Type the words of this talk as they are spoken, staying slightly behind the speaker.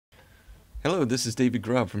Hello, this is David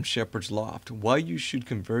Grubb from Shepherd's Loft. Why you should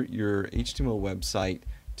convert your HTML website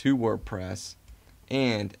to WordPress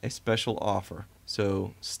and a special offer.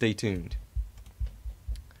 So stay tuned.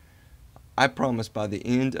 I promise by the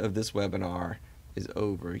end of this webinar is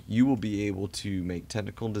over, you will be able to make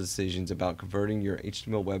technical decisions about converting your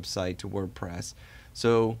HTML website to WordPress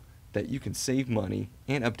so that you can save money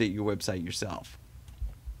and update your website yourself.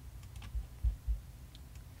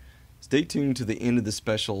 Stay tuned to the end of the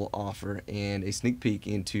special offer and a sneak peek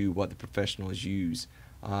into what the professionals use.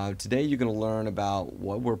 Today you're going to learn about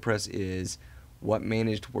what WordPress is, what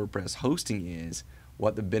managed WordPress hosting is,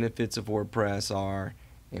 what the benefits of WordPress are,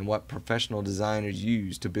 and what professional designers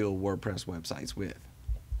use to build WordPress websites with.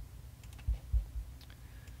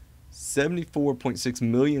 74.6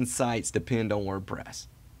 million sites depend on WordPress.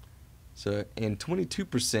 And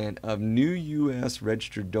 22% of new US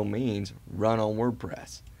registered domains run on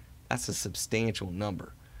WordPress. That's a substantial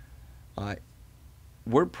number.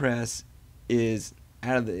 WordPress is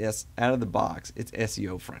out of the box. It's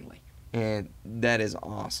SEO friendly, and that is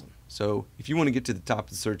awesome. So if you want to get to the top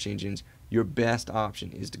of the search engines, your best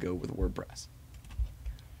option is to go with WordPress.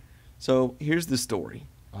 So here's the story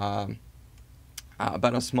about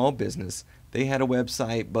a small business. They had a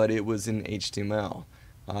website, but it was in HTML.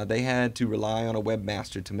 They had to rely on a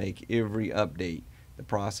webmaster to make every update. The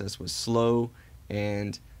process was slow,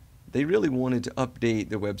 and they really wanted to update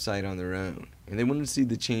their website on their own, and they wanted to see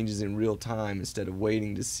the changes in real time instead of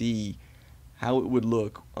waiting to see how it would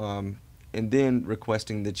look and then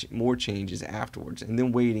requesting more changes afterwards and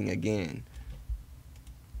then waiting again.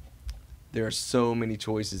 There are so many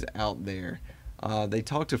choices out there. They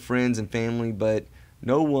talked to friends and family, but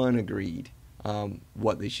no one agreed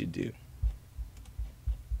what they should do.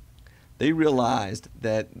 They realized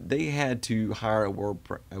that they had to hire a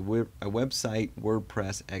website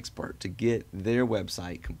WordPress expert to get their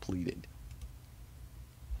website completed.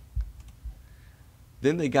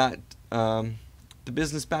 Then they got the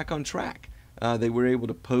business back on track. They were able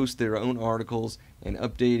to post their own articles and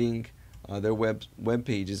updating their web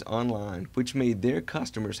pages online, which made their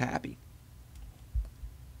customers happy.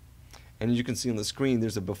 And as you can see on the screen,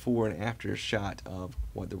 there's a before and after shot of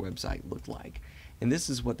what their website looked like. And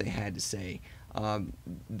this is what they had to say.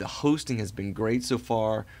 The hosting has been great so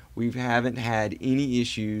far. We haven't had any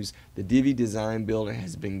issues. The Divi Design Builder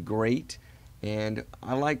has been great, and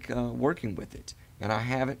I like working with it. And I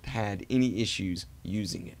haven't had any issues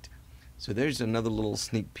using it. So there's another little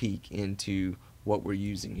sneak peek into what we're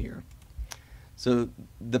using here. So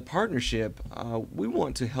the partnership, we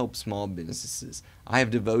want to help small businesses. I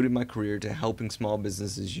have devoted my career to helping small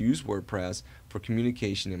businesses use WordPress for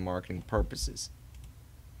communication and marketing purposes.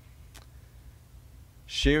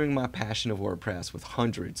 Sharing my passion of WordPress with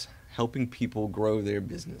hundreds, helping people grow their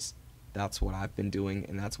business. That's what I've been doing,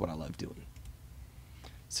 and that's what I love doing.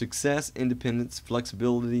 Success, independence,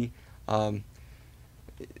 flexibility,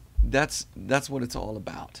 that's what it's all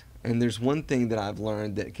about. And there's one thing that I've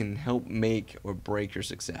learned that can help make or break your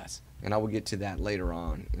success, and I will get to that later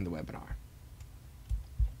on in the webinar.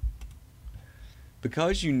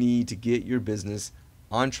 Because you need to get your business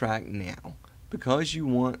on track now, because you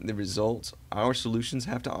want the results our solutions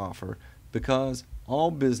have to offer, because all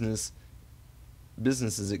businesses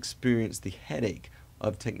experience the headache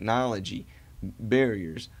of technology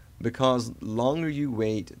barriers, because the longer you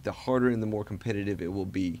wait, the harder and the more competitive it will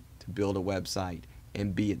be to build a website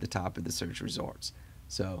and be at the top of the search results.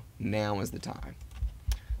 So now is the time.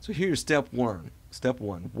 So here's step one. Step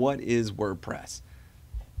one, what is WordPress?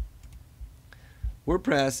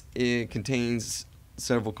 WordPress, it contains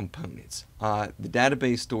several components. The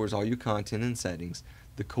database stores all your content and settings.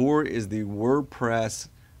 The core is the WordPress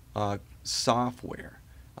software,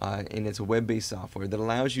 and it's a web-based software that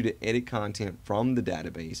allows you to edit content from the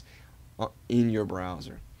database in your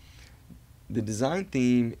browser. The design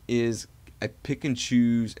theme is a pick and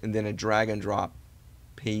choose and then a drag and drop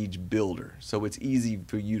page builder, so it's easy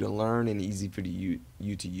for you to learn and easy for you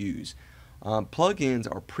to use.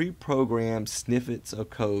 Plugins are pre-programmed snippets of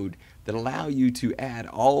code that allow you to add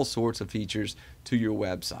all sorts of features to your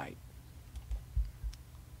website.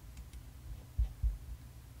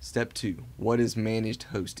 Step 2. What is managed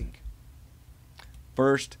hosting?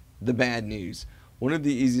 First, the bad news. One of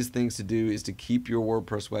the easiest things to do is to keep your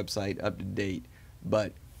WordPress website up to date,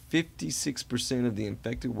 but 56% of the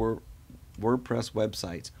infected WordPress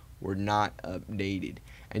websites were not updated.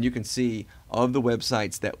 And you can see of the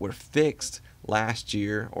websites that were fixed last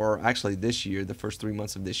year, or actually this year, the first 3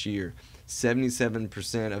 months of this year,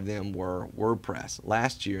 77% of them were WordPress.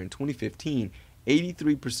 Last year in 2015,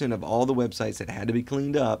 83% of all the websites that had to be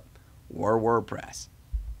cleaned up were WordPress.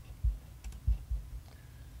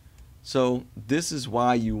 So this is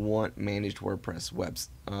why you want managed WordPress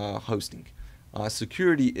hosting.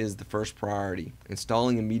 Security is the first priority.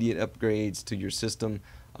 Installing immediate upgrades to your system.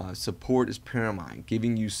 Support is paramount,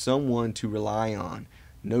 giving you someone to rely on.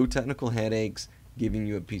 No technical headaches, giving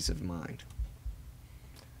you a peace of mind.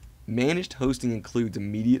 Managed hosting includes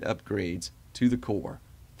immediate upgrades to the core,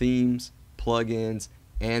 themes, plugins,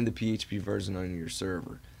 and the PHP version on your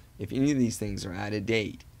server. If any of these things are out of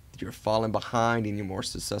date, you're falling behind and you're more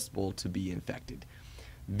susceptible to be infected.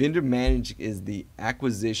 Vendor managed is the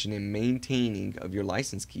acquisition and maintaining of your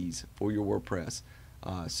license keys for your WordPress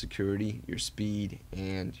security, your speed,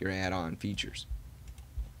 and your add-on features.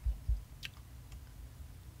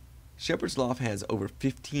 Shepherd's Loft has over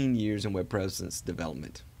 15 years in web presence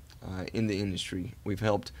development in the industry. We've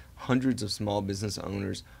helped hundreds of small business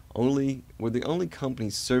owners. We're the only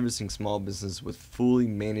company servicing small business with fully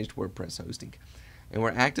managed WordPress hosting. And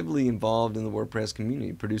we're actively involved in the WordPress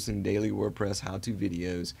community, producing daily WordPress how-to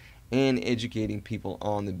videos and educating people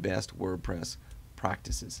on the best WordPress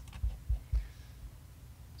practices.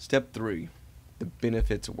 Step 3, the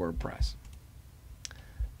benefits of WordPress.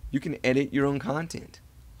 You can edit your own content,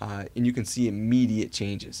 and you can see immediate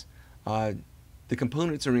changes. The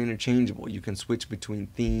components are interchangeable. You can switch between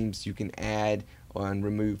themes, you can add and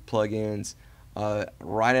remove plugins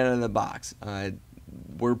right out of the box.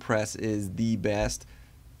 WordPress is the best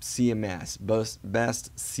CMS,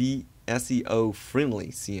 best SEO friendly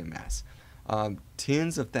CMS.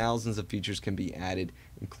 Tens of thousands of features can be added,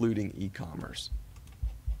 including e-commerce.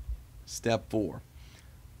 Step 4,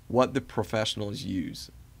 what the professionals use.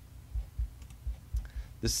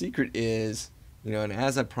 The secret is, and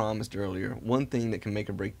as I promised earlier, one thing that can make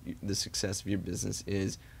or break the success of your business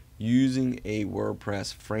is using a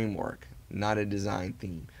WordPress framework, not a design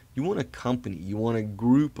theme. You want a company, you want a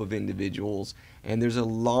group of individuals, and there's a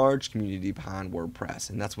large community behind WordPress,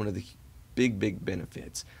 and that's one of the big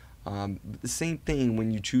benefits. The same thing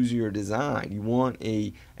when you choose your design. You want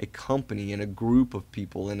a company and a group of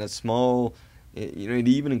people and a small, it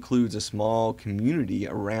even includes a small community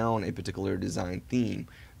around a particular design theme.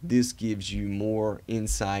 This gives you more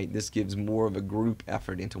insight. This gives more of a group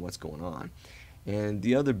effort into what's going on. And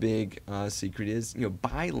the other big secret is,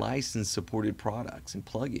 buy licensed supported products and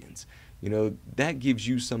plugins. That gives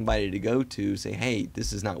you somebody to go to, say, hey,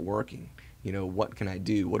 this is not working. What can I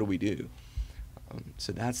do? What do we do?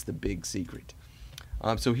 So that's the big secret.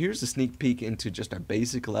 So here's a sneak peek into just our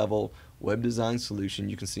basic level web design solution.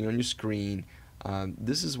 You can see on your screen,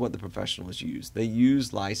 this is what the professionals use. They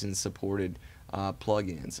use licensed supported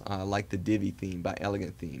plugins like the Divi theme by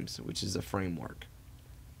Elegant Themes, which is a framework.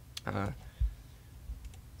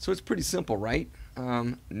 So it's pretty simple, right?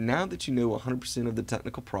 Now that you know 100% of the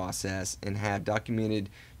technical process and have documented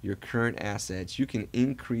your current assets, you can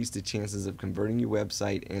increase the chances of converting your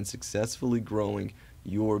website and successfully growing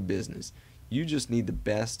your business. You just need the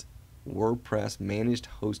best WordPress managed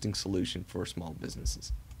hosting solution for small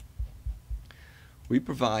businesses. We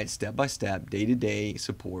provide step-by-step, day-to-day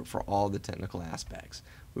support for all the technical aspects.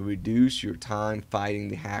 We reduce your time fighting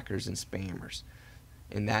the hackers and spammers,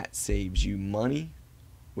 and that saves you money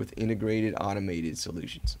with integrated automated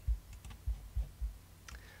solutions.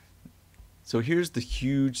 So here's the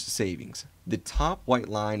huge savings. The top white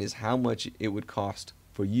line is how much it would cost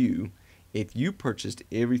for you if you purchased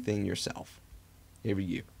everything yourself every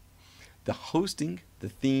year. The hosting, the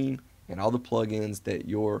theme, and all the plugins that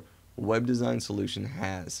your web design solution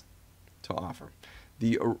has to offer.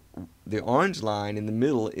 The orange line in the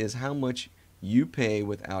middle is how much you pay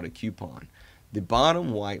without a coupon. The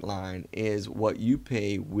bottom white line is what you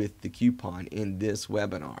pay with the coupon in this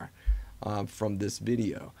webinar from this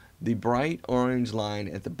video. The bright orange line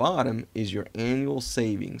at the bottom is your annual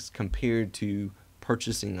savings compared to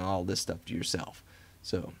purchasing all this stuff to yourself.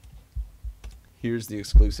 So here's the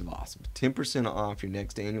exclusive awesome. 10% off your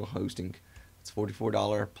next annual hosting. It's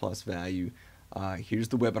 $44 plus value. Here's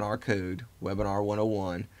the webinar code, Webinar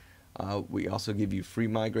 101. We also give you free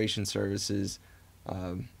migration services.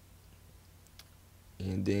 And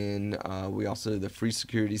then we also the free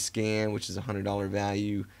security scan, which is a $100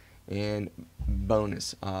 value, and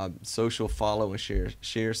bonus social follow and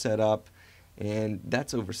share setup, and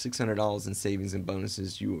that's over $600 in savings and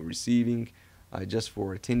bonuses you are receiving just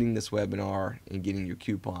for attending this webinar and getting your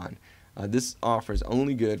coupon. This offer is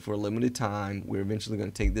only good for a limited time. We're eventually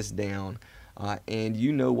going to take this down. And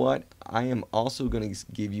you know what? I am also going to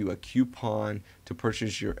give you a coupon to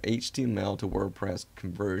purchase your HTML to WordPress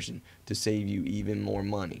conversion to save you even more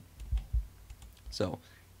money. So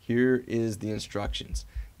here is the instructions.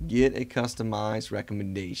 Get a customized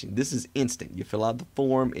recommendation. This is instant. You fill out the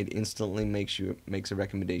form, it instantly makes a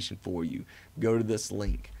recommendation for you. Go to this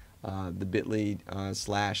link. the bit.ly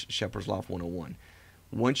 /Shepherd's Loft 101.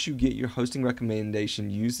 Once you get your hosting recommendation,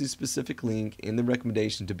 use the specific link in the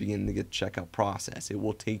recommendation to begin the checkout process. It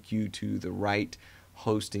will take you to the right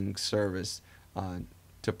hosting service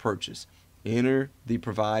to purchase. Enter the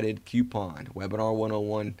provided coupon, Webinar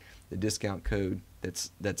 101, the discount code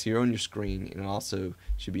that's here on your screen, and also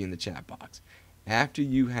should be in the chat box. After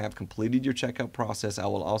you have completed your checkout process, I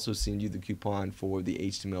will also send you the coupon for the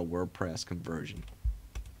HTML WordPress conversion.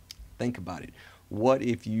 Think about it. What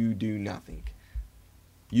if you do nothing?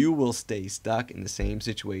 You will stay stuck in the same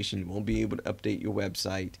situation. You won't be able to update your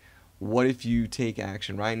website. What if you take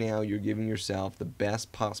action right now? You're giving yourself the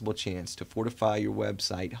best possible chance to fortify your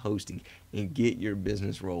website hosting and get your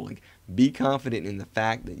business rolling. Be confident in the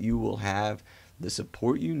fact that you will have the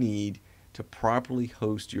support you need to properly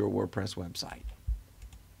host your WordPress website.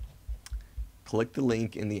 Click the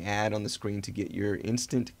link in the ad on the screen to get your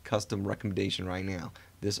instant custom recommendation right now.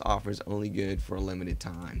 This offer is only good for a limited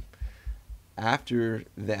time. After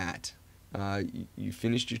that, you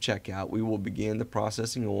finished your checkout, we will begin the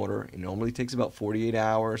processing order. It normally takes about 48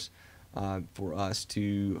 hours for us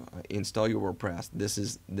to install your WordPress.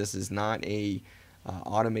 This is not a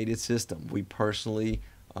automated system. We personally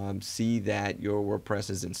see that your WordPress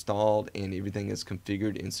is installed and everything is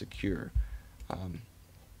configured and secure.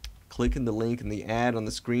 Click in the link in the ad on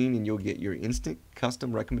the screen and you'll get your instant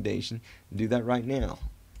custom recommendation. Do that right now.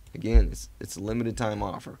 Again, it's a limited time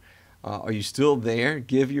offer. Are you still there?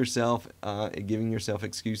 Giving yourself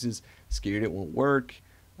excuses, scared it won't work,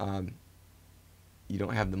 you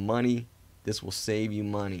don't have the money. This will save you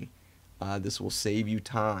money. This will save you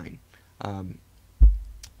time.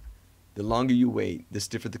 The longer you wait, the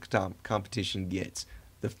stiffer the competition gets.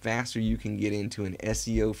 The faster you can get into an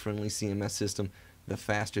SEO-friendly CMS system, the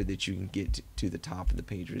faster that you can get to the top of the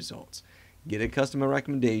page results. Get a customer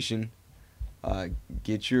recommendation.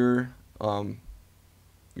 Get your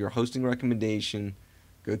hosting recommendation,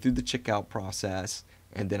 go through the checkout process,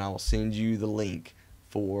 and then I will send you the link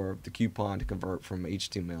for the coupon to convert from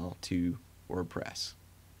HTML to WordPress.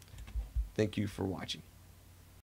 Thank you for watching.